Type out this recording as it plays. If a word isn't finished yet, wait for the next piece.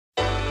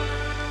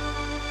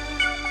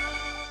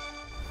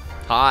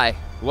Hi,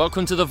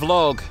 welcome to the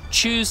vlog,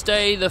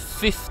 Tuesday the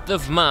 5th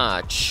of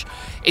March.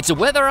 It's a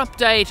weather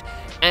update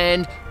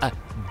and a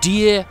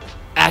Dear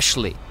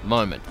Ashley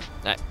moment.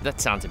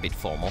 That sounds a bit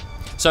formal.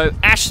 So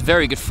Ash's a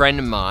very good friend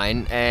of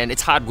mine, and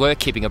it's hard work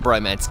keeping a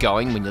bromance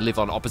going when you live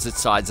on opposite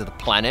sides of the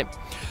planet.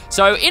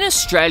 So in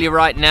Australia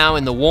right now,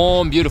 in the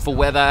warm, beautiful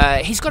weather,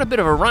 he's got a bit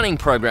of a running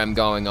program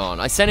going on.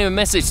 I sent him a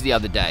message the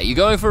other day. You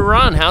going for a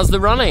run? How's the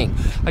running?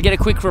 I get a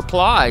quick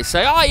reply.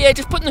 Say, oh yeah,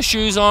 just putting the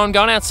shoes on,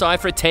 going outside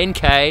for a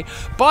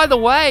 10K. By the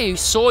way,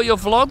 saw your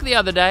vlog the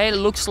other day. It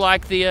looks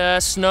like the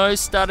snow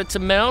started to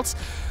melt.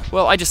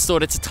 Well, I just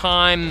thought it's a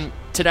time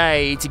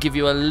today to give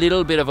you a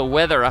little bit of a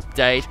weather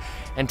update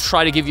and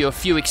try to give you a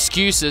few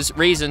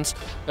reasons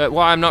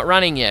why I'm not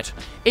running yet.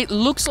 It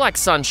looks like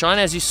sunshine,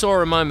 as you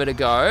saw a moment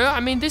ago. I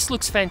mean, this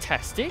looks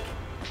fantastic.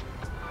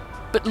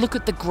 But look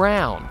at the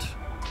ground.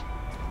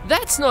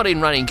 That's not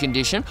in running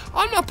condition.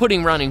 I'm not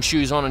putting running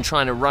shoes on and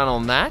trying to run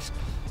on that.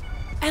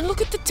 And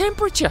look at the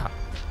temperature.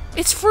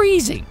 It's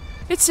freezing.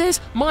 It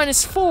says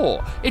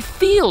 -4. It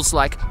feels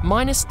like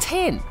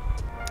 -10.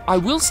 I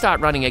will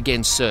start running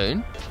again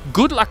soon.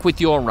 Good luck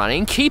with your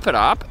running. Keep it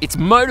up. It's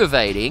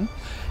motivating.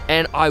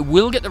 And I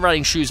will get the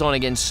running shoes on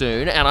again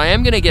soon, and I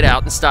am going to get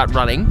out and start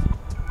running,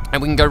 and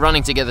we can go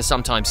running together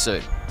sometime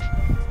soon.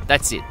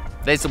 That's it.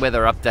 There's the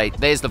weather update.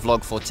 There's the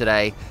vlog for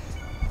today.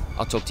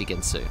 I'll talk to you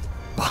again soon.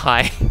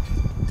 Bye.